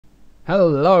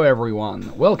Hello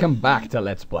everyone, welcome back to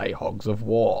Let's Play Hogs of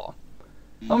War.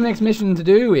 Our next mission to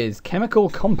do is Chemical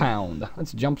Compound.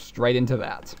 Let's jump straight into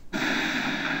that.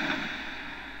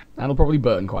 That'll probably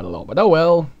burn quite a lot, but oh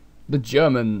well. The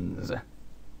Germans.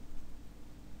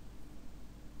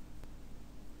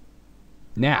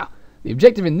 Now, the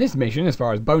objective in this mission, as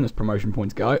far as bonus promotion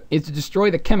points go, is to destroy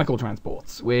the chemical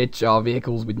transports, which are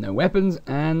vehicles with no weapons,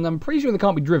 and I'm pretty sure they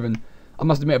can't be driven. I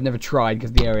must admit I've never tried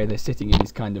because the area they're sitting in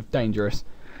is kind of dangerous.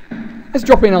 Let's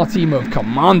drop in our team of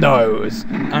commandos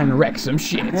and wreck some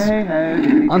shit.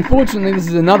 Unfortunately, this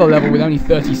is another level with only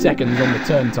 30 seconds on the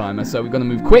turn timer, so we've got to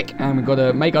move quick and we've got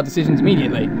to make our decisions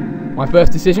immediately. My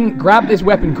first decision, grab this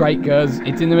weapon crate because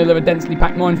it's in the middle of a densely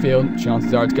packed minefield.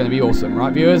 Chances are it's going to be awesome,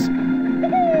 right viewers?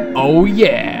 Oh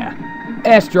yeah!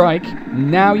 Airstrike,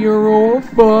 now you're all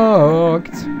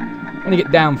fucked. I'm going to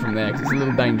get down from there because it's a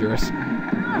little dangerous.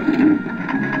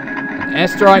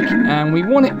 Airstrike, and we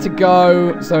want it to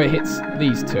go so it hits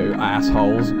these two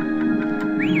assholes.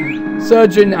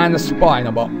 Surgeon and the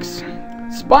Spider Box.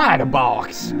 Spider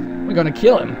Box! We're gonna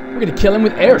kill him. We're gonna kill him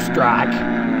with airstrike.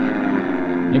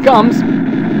 Here comes.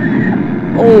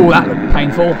 Oh, that looked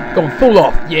painful. Go on, fall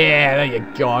off. Yeah, there you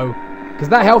go. Because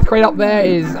that health crate up there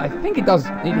is, I think it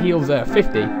heals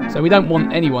 50. So we don't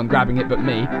want anyone grabbing it but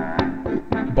me.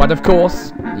 But of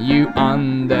course, you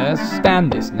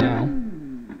understand this now.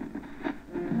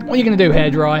 What are you going to do,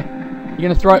 hairdry? You're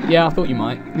going to throw it? Yeah, I thought you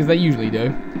might, because they usually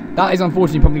do. That is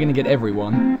unfortunately probably going to get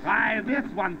everyone. Try this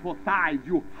one for size,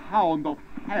 you hound of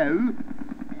hell.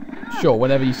 Sure,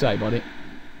 whatever you say, buddy.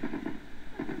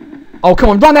 Oh, come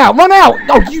on, run out, run out!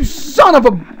 Oh, you son of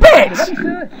a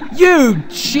bitch! You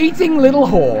cheating little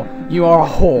whore. You are a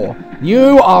whore.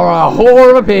 You are a whore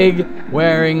of a pig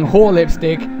wearing whore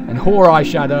lipstick and whore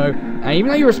eyeshadow. And even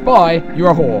though you're a spy,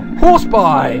 you're a whore. Whore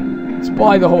spy!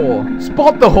 Spy the whore.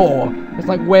 Spot the whore. It's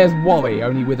like Where's Wally,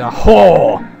 only with a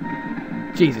whore.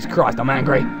 Jesus Christ, I'm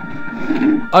angry.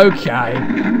 Okay.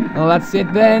 Well, that's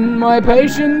it then. My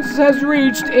patience has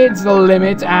reached its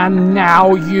limit, and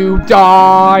now you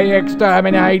die.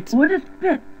 Exterminate. What is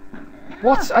this?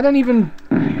 What? I don't even.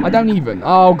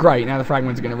 Oh, great. Now the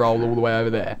fragments are going to roll all the way over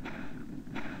there.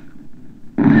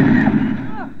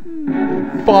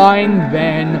 Fine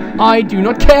then, I do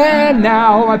not care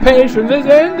now, my patience is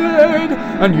ended,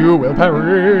 and you will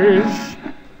perish.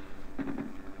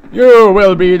 You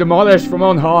will be demolished from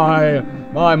on high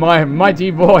by my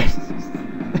mighty voice.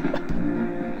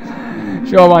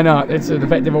 Sure, why not? It's as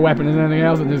effective a weapon as anything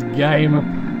else in this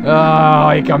game.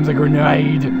 Ah, here comes a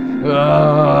grenade.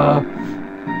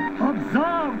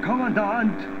 Observe,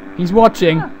 Commandant. He's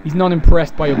watching. He's not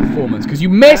impressed by your performance because you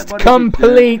missed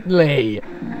completely.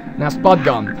 Now spud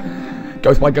gun.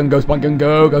 Go spud gun, go spud gun,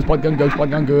 go. Go spud gun, go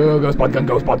spud gun, go. Go spud gun,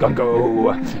 go spud gun,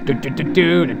 go. Do do do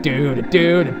do do do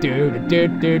do do do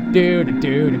do do do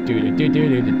do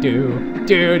do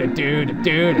do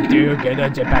do do. Get a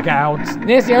jetpack out.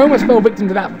 Yes, I almost fell victim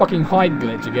to that fucking hide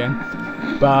glitch again,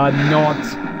 but not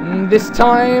this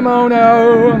time. Oh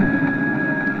no.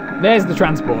 There's the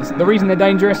transports. The reason they're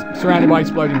dangerous, surrounded by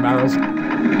exploding barrels.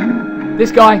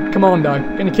 This guy, commando,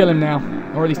 gonna kill him now.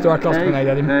 Or at least throw a cluster grenade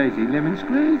at him.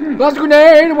 Cluster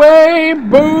grenade away!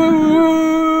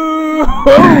 Boom!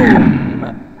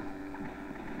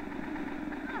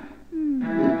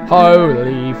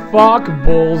 Holy fuck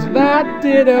balls, that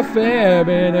did a fair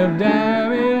bit of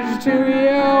damage to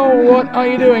you. What are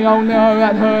you doing? Oh no,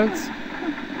 that hurts.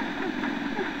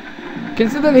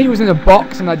 Consider that he was in a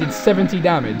box and I did 70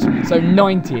 damage. So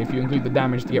 90 if you include the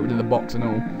damage to get rid of the box and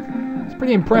all. It's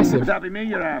pretty impressive. I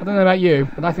don't know about you,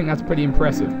 but I think that's pretty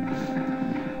impressive.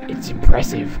 It's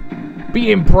impressive.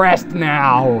 Be impressed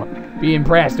now. Be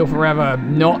impressed or forever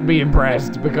not be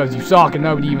impressed because you suck and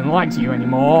nobody even likes you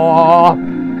anymore.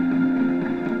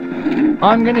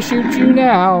 I'm gonna shoot you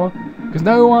now because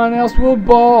no one else will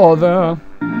bother.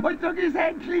 I took his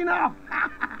head clean off.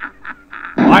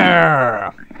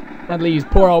 Fire! That leaves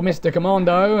poor old Mr.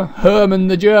 Commando, Herman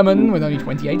the German, with only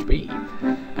 20 HP.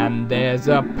 And there's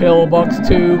a pillbox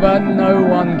too, but no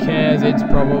one cares. It's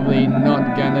probably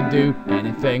not gonna do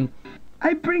anything.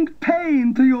 I bring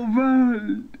pain to your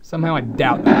world. Somehow I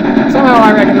doubt that. Somehow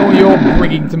I reckon all you're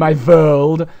bringing to my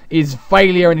world is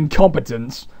failure and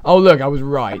incompetence. Oh look, I was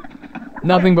right.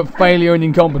 Nothing but failure and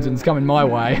incompetence coming my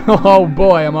way. Oh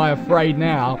boy, am I afraid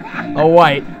now. Oh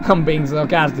wait, I'm being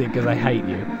sarcastic because I hate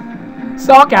you.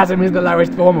 Sarcasm is the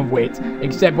lowest form of wit,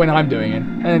 except when I'm doing it,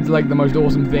 and it's like the most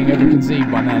awesome thing ever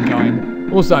conceived by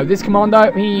mankind. Also, this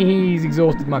commando, he's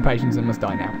exhausted my patience and must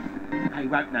die now. I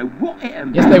won't know what hit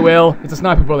him. Yes, they will. It's a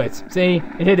sniper bullet. See?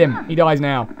 It hit him. He dies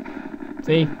now.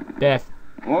 See? Death.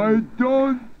 I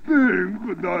don't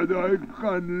think that I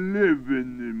can live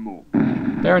anymore.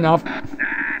 Fair enough.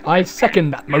 I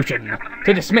second that motion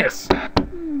to dismiss.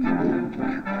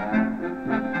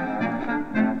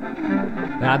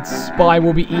 That spy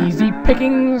will be easy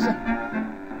pickings.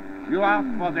 You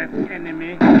asked for this,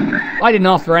 enemy. I didn't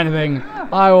ask for anything.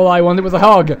 All I wanted was a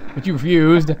hug, but you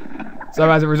refused.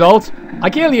 So as a result, I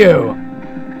kill you.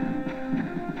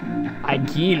 I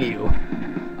kill you.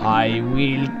 I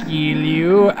will kill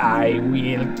you. I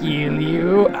will kill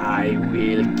you. I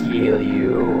will kill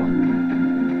you.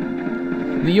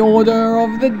 The order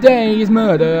of the day is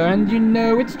murder, and you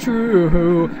know it's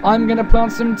true. I'm gonna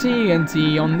plant some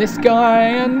TNT on this guy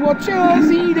and watch as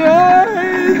he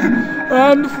dies.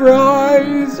 And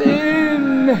fries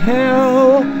in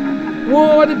hell.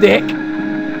 What a dick.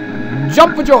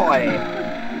 Jump for joy.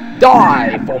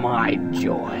 Die for my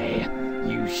joy.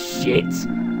 You shit.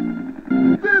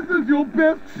 This is your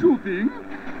best shooting.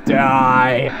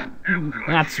 Die.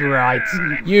 That's right.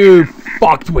 You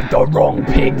fucked with the wrong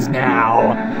pigs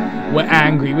now. We're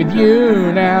angry with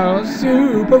you now.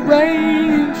 Super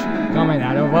rage coming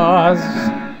out of us.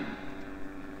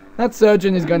 That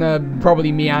surgeon is gonna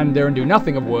probably meander and do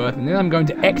nothing of worth, and then I'm going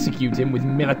to execute him with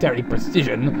military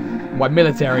precision. By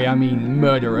military, I mean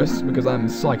murderous, because I'm a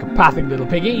psychopathic little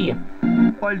piggy.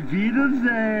 Auf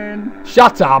Wiedersehen.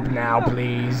 Shut up now,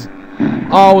 please.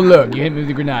 Oh, look, you hit me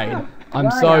with a grenade. I'm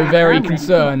so very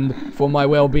concerned for my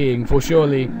well-being, for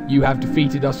surely you have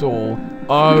defeated us all.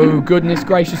 Oh, goodness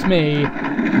gracious me.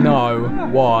 No,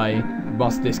 why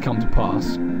must this come to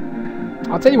pass?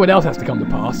 I'll tell you what else has to come to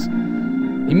pass.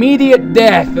 Immediate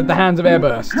death at the hands of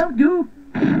Airburst. How do?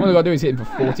 All I've got to do is hit him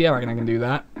for 40. I reckon I can do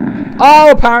that.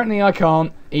 Oh, apparently I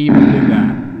can't even do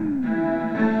that.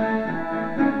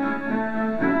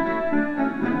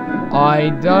 I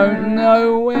don't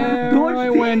know where I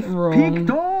went wrong. Pig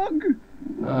dog?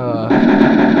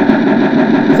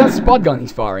 Is that spud gun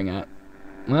he's firing at?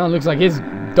 Well, looks like his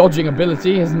dodging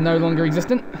ability is no longer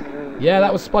existent. Yeah,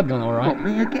 that was spud gun, alright. Got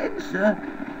me again, sir.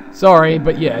 Sorry,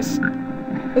 but yes.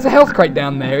 There's a health crate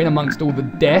down there in amongst all the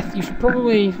death. You should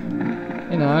probably,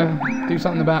 you know, do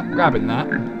something about grabbing that.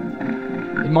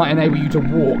 It might enable you to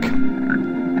walk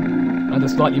at a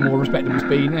slightly more respectable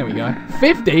speed. There we go.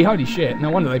 50? Holy shit. No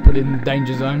wonder they put it in the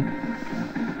danger zone.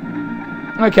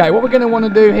 Okay, what we're going to want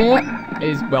to do here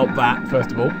is, well, that,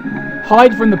 first of all.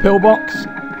 Hide from the pillbox.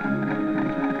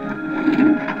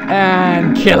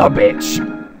 And kill a bitch.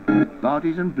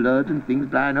 Bodies and blood and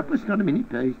things lying up. It's not a mini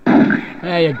piece.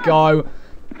 There you go.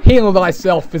 Heal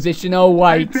thyself, physician. Oh,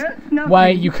 wait.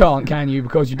 Wait, you can't, can you?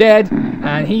 Because you're dead.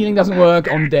 And healing doesn't work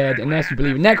on dead unless you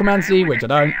believe in necromancy, which I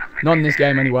don't. Not in this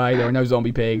game anyway. There are no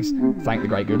zombie pigs. Thank the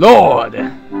great good Lord.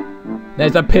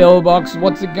 There's a pillbox.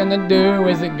 What's it gonna do?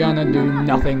 Is it gonna do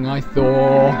nothing? I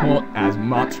thought as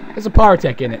much. There's a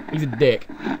pyrotech in it. He's a dick.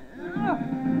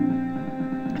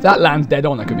 If that lands dead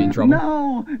on, I could be in trouble.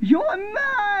 No, you're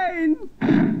mine.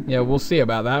 Yeah, we'll see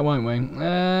about that, won't we? And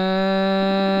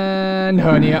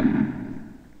hernia.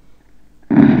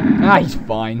 Ah, he's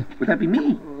fine. Would that be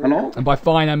me? Hello? And by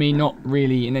fine, I mean not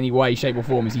really in any way, shape or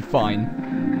form is he fine.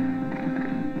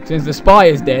 Since the spy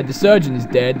is dead, the surgeon is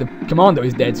dead, the commando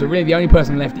is dead, so really the only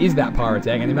person left is that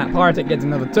pyrotech, and if that pyrotech gets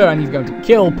another turn, he's going to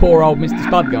kill poor old Mr.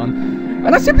 Spudgun.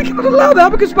 And I simply cannot allow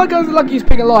that because Spudgun's the luckiest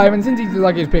pig alive, and since he's the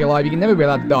luckiest pig alive, he can never be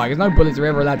allowed to die, because no bullets are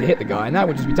ever allowed to hit the guy, and that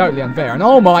would just be totally unfair. And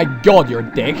oh my god, you're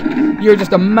a dick. You're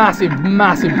just a massive,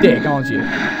 massive dick, aren't you?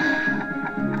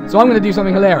 So I'm going to do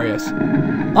something hilarious.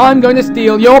 I'm going to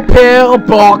steal your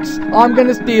pillbox. I'm going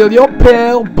to steal your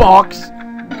pillbox.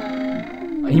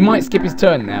 He might skip his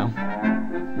turn now.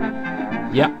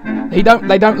 Yep.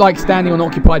 They don't like standing on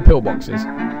occupied pillboxes.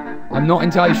 I'm not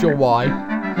entirely sure why.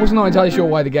 Also not entirely sure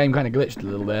why the game kind of glitched a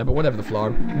little there, but whatever the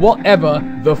flarb. Whatever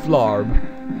the flarb.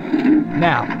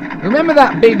 Now, remember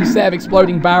that big set of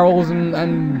exploding barrels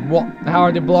and what? How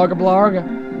did blarga blarg?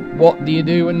 What do you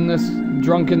do in this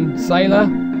drunken sailor?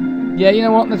 Yeah, you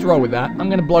know what? Let's roll with that. I'm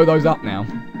going to blow those up now.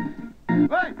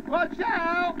 Hey, watch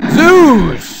out!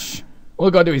 Zoosh! All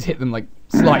I've got to do is hit them like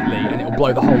slightly and it'll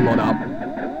blow the whole lot up.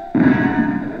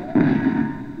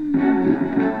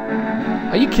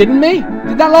 Are you kidding me?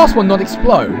 Did that last one not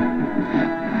explode?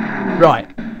 Right.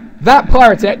 That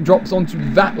pyrotech drops onto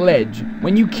that ledge.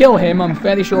 When you kill him, I'm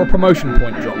fairly sure a promotion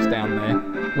point drops down there.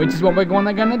 Which is what we're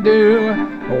gonna do.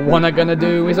 What I'm gonna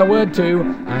do is a word too.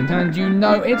 And you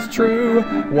know it's true.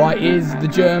 Why is the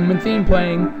German theme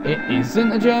playing? It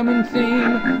isn't a German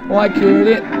theme. Why could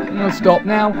it stop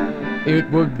now? It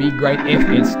would be great if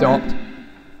it stopped.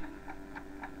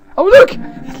 Oh look!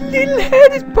 His little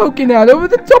head is poking out over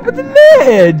the top of the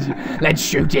ledge! Let's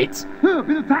shoot it!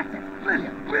 Bit of tactics.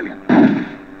 Brilliant, brilliant.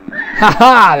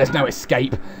 Ha! There's no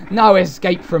escape. No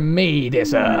escape from me, dear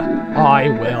sir. I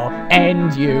will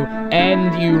end you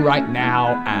right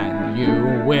now, and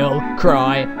you will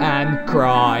cry and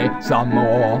cry some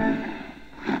more.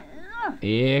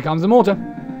 Here comes the mortar.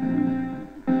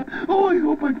 Oh, I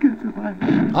hope I can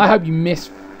survive. I hope you miss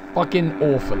fucking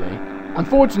awfully.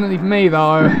 Unfortunately for me,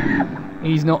 though,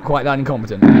 he's not quite that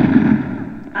incompetent.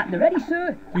 At the ready,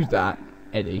 sir. Who's that?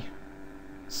 Eddie.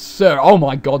 Sir, oh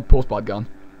my god, poor Spud Gun.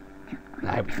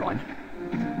 Nah, he'll be fine.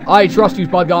 I trust you,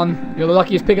 Spud Gun. You're the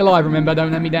luckiest pig alive, remember?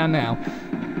 Don't let me down now.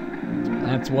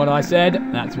 That's what I said.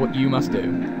 That's what you must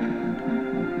do.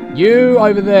 You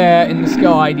over there in the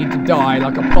sky need to die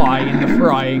like a pie in the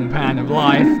frying pan of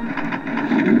life.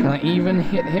 Can I even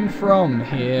hit him from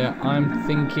here? I'm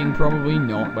thinking probably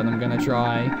not, but I'm going to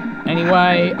try.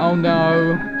 Anyway, oh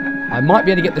no. I might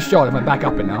be able to get the shot if I back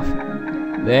up enough.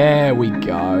 There we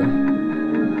go.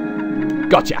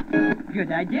 Gotcha.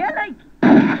 Good idea, like.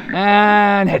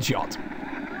 And headshot.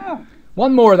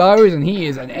 One more of those, and he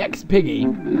is an ex-piggy.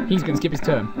 He's going to skip his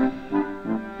turn.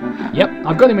 Yep,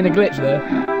 I've got him in a glitch there.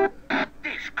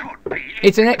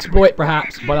 It's an exploit,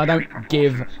 perhaps, but I don't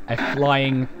give a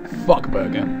flying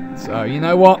fuckburger. So, you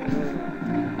know what?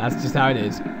 That's just how it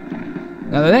is.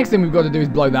 Now, the next thing we've got to do is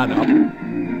blow that up.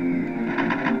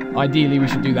 Ideally, we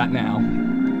should do that now.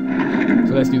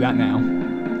 So let's do that now.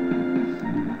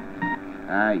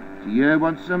 Hey, do you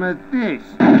want some of this?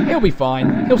 He'll be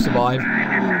fine. He'll survive. I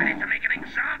decided to make an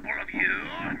example of you.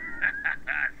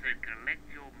 So collect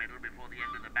your medal before the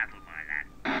end of the battle, my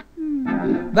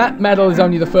lad. That medal is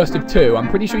only the first of two. I'm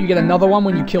pretty sure you get another one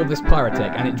when you kill this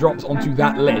pyrotech, and it drops onto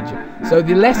that ledge. So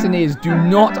the lesson is, do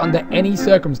not, under any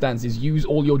circumstances, use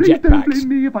all your Please don't jetpacks. blame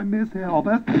me if I miss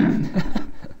Albert.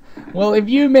 Well, if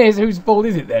you miss, whose fault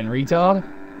is it then, retard?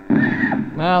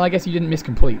 Well, I guess you didn't miss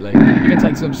completely. You can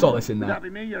take some solace in that. That'll be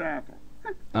me you're after.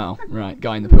 Oh, right,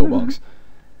 guy in the pillbox.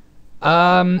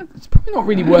 It's probably not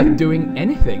really worth doing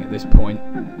anything at this point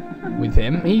with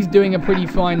him. He's doing a pretty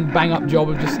fine bang-up job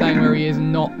of just staying where he is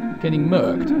and not getting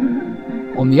murked.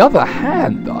 On the other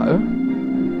hand, though,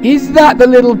 is that the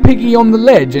little piggy on the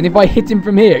ledge? And if I hit him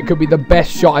from here, it could be the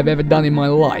best shot I've ever done in my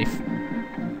life.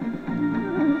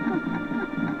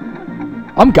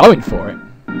 I'm going for it.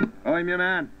 I'm your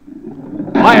man.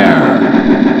 Fire!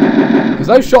 Because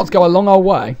those shots go a long old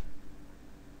way.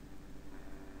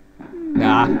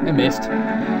 Nah, I missed.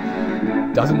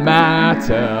 Doesn't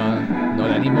matter.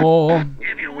 Not anymore.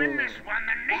 If you win this one,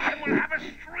 the nation will have a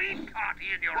street party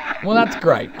in your honor. Well, that's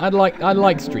great. I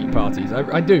like street parties.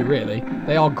 I do, really.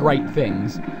 They are great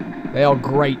things. They are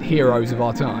great heroes of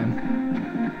our time.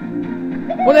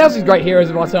 What else is great heroes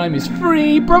of our time is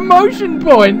free promotion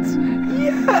points!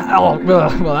 Yeah! Oh, well,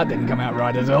 that didn't come out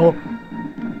right at all.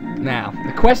 Now,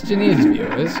 the question is,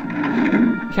 viewers,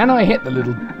 can I hit the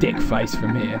little dick face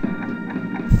from here?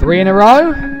 3 in a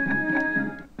row?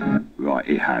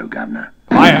 Righty-ho, Governor.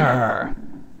 Fire!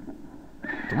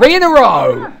 3 in a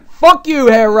row! Fuck you,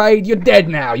 Hair Raid, you're dead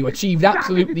now. You achieved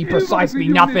absolutely precisely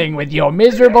nothing with your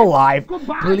miserable life.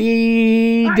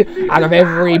 Bleed out of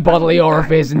every bodily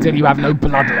orifice until you have no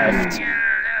blood left.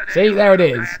 See, there it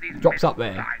is. Drops up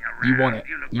there. You want it.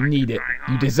 You need it.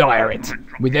 You desire it.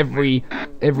 With every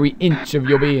inch of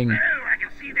your being. I can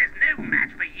see there's no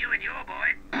match for you and your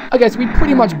boy. Okay, so we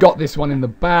pretty much got this one in the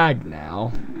bag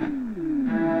now.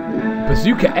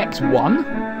 Bazooka X1? I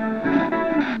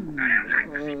don't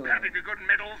like to see perfectly good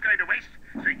medals going to waste,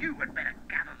 so you had better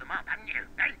gather them up, hadn't you?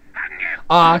 Eh? Hadn't you?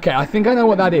 Ah, okay, I think I know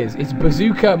what that is. It's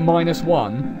Bazooka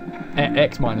 -1,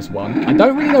 X -1. I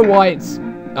don't really know why it's...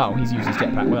 Oh, he's using his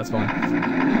jetpack, well that's fine.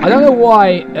 I don't know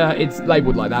why it's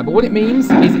labelled like that, but what it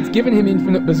means is it's given him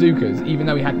infinite bazookas, even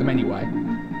though he had them anyway.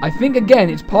 I think, again,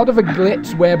 it's part of a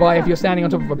glitch whereby if you're standing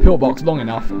on top of a pillbox long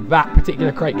enough, that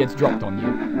particular crate gets dropped on you.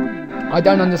 I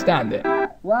don't understand it.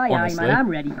 Why, honestly. I'm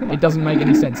ready. Come on. It doesn't make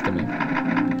any sense to me.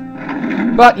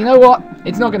 But, you know what?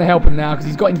 It's not going to help him now, because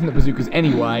he's got infinite bazookas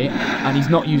anyway, and he's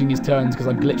not using his turns because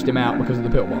I've glitched him out because of the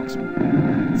pillbox.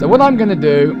 So what I'm going to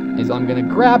do is I'm going to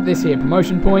grab this here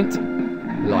promotion point,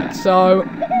 like so.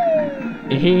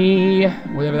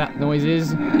 Whatever that noise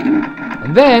is.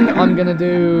 And then I'm going to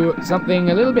do something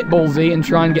a little bit ballsy and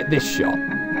try and get this shot.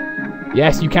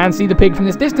 Yes, you can see the pig from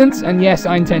this distance, and yes,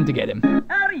 I intend to get him.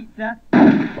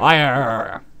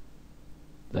 Fire!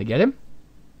 Did I get him?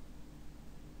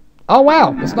 Oh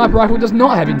wow, the sniper rifle does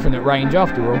not have infinite range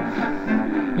after all.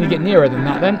 Need to get nearer than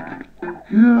that then.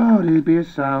 God, he'd be a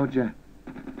soldier.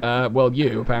 Well,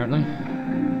 you, apparently.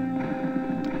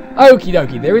 Okie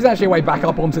dokie, there is actually a way back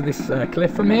up onto this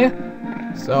cliff from here.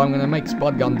 So I'm going to make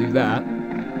Spud Gun do that.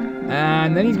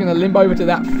 And then he's going to limp over to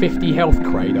that 50 health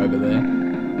crate over there.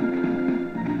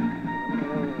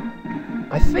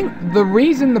 I think the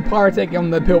reason the pyrotech on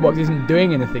the pillbox isn't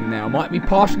doing anything now might be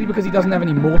partially because he doesn't have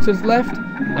any mortars left,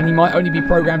 and he might only be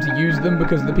programmed to use them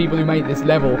because the people who made this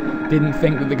level didn't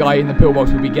think that the guy in the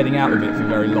pillbox would be getting out of it for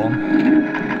very long.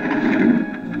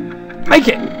 Make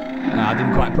it! I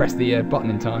didn't quite press the button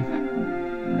in time.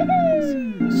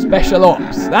 Special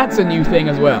Ops. That's a new thing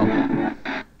as well. You, my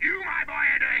boy,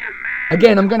 are doing a mad...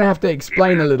 Again, I'm going to have to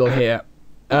explain a little here.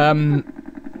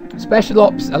 Special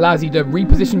Ops allows you to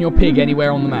reposition your pig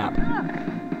anywhere on the map.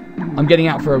 I'm getting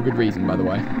out for a good reason, by the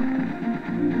way.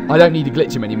 I don't need to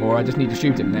glitch him anymore, I just need to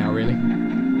shoot him now, really.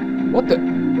 What the...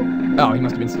 Oh, he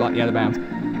must have been slightly out of bounds.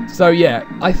 So yeah,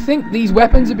 I think these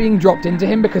weapons are being dropped into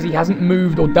him because he hasn't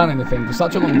moved or done anything for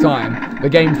such a long time. The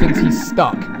game thinks he's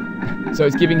stuck. So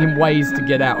it's giving him ways to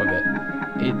get out of it.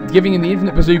 It's giving him the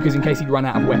infinite bazookas in case he'd run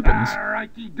out of weapons.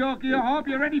 Alrighty, dokie, I hope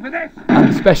you're ready for this. And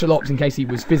the special ops in case he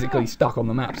was physically stuck on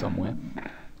the map somewhere.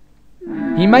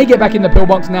 He may get back in the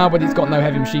pillbox now, but it's got no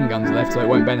heavy machine guns left, so it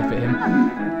won't benefit him.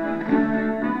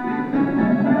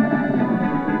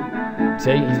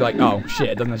 See, he's like, oh shit,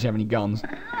 it doesn't actually have any guns.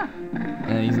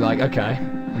 And he's like, okay,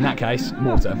 in that case,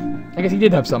 mortar. I guess he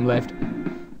did have some left.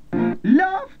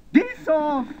 Laugh this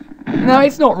off. No,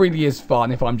 it's not really as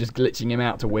fun if I'm just glitching him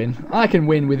out to win. I can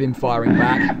win with him firing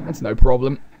back. That's no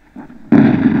problem.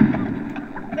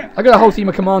 I got a whole team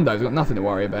of commandos. I've got nothing to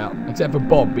worry about. Except for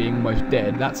Bob being almost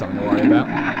dead. That's something to worry about.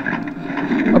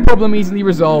 A problem easily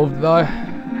resolved, though.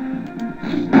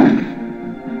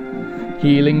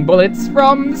 Healing bullets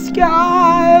from the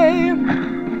sky.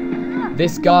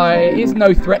 This guy is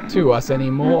no threat to us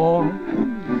anymore.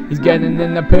 He's getting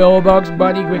in the pillbox,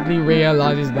 but he quickly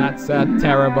realizes that's a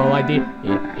terrible idea.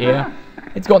 Here,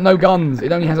 it's got no guns.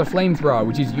 It only has a flamethrower,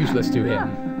 which is useless to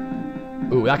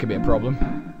him. Ooh, that could be a problem.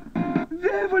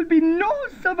 There will be no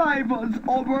survivors,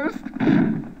 Oberst.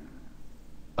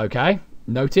 Okay,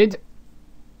 noted.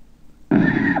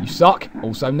 You suck.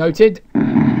 Also noted.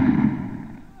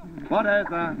 What is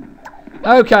that?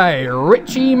 Okay,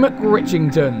 Richie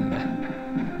McRitchington.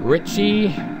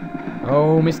 Richie.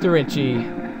 Oh, Mr. Richie.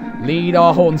 Lead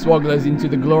our Hornswogglers into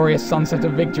the glorious sunset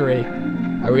of victory.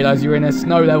 I realise you're in a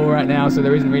snow level right now, so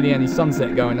there isn't really any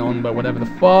sunset going on, but whatever the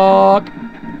fuck.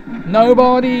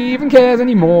 Nobody even cares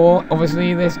anymore.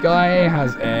 Obviously, this guy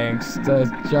has extra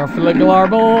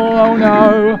garble. Oh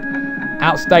no.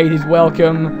 Outstayed his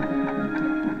welcome.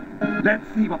 Let's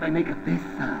see what they make of this.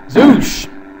 Zoosh!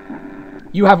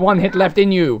 You have one hit left in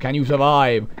you. Can you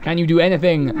survive? Can you do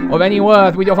anything of any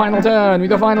worth with your final turn, with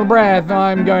your final breath?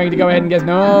 I'm going to go ahead and guess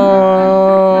no.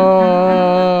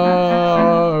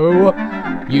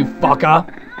 You fucker.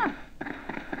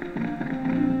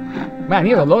 Man,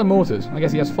 he has a lot of mortars. I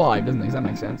guess he has 5, doesn't he? Does that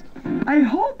make sense? I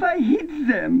hope I hit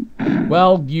them.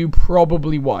 Well, you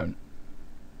probably won't.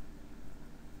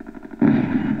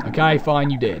 Okay, fine,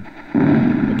 you did.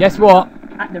 But guess what?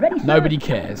 At the ready, sir. Nobody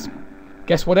cares.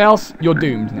 Guess what else? You're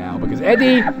doomed now, because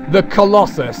Eddie the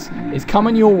Colossus is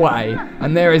coming your way,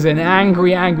 and there is an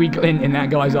angry, angry glint in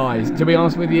that guy's eyes. To be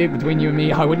honest with you, between you and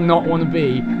me, I would not want to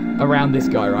be around this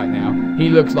guy right now. He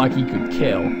looks like he could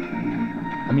kill.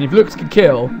 I mean, if looks could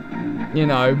kill, you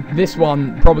know, this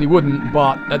one probably wouldn't,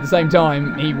 but at the same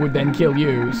time, he would then kill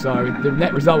you, so the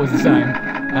net result was the same.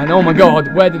 And oh my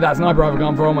god, where did that sniper rifle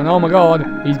come from? And oh my god,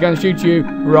 he's going to shoot you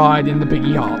right in the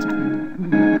piggy heart.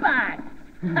 Bang!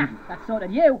 Ha, that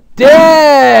sorted you.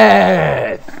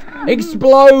 Death!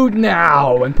 Explode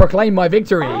now and proclaim my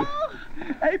victory. Oh,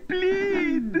 I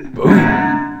bleed.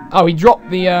 Boom. Oh, he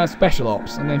dropped the special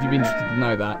ops. I don't know if you'd be interested to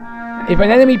know that. If an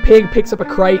enemy pig picks up a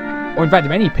crate, or in fact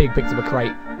if any pig picks up a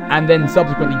crate, and then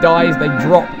subsequently dies, they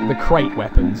drop the crate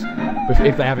weapons,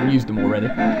 if they haven't used them already.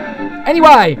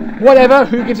 Anyway, whatever,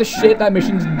 who gives a shit? That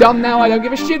mission's done now. I don't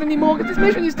give a shit anymore because this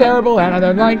mission is terrible and I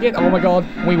don't like it. Oh my god,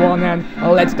 we won and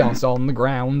let's dance on the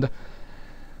ground.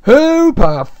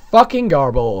 Hooper fucking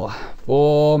garble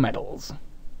for medals.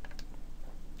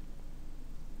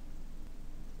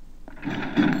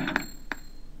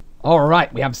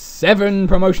 Alright, we have 7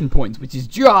 promotion points, which is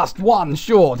just 1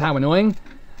 short. How annoying.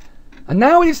 And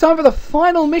now it is time for the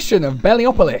final mission of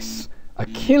Belliopolis,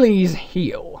 Achilles'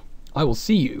 heel. I will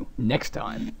see you next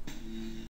time.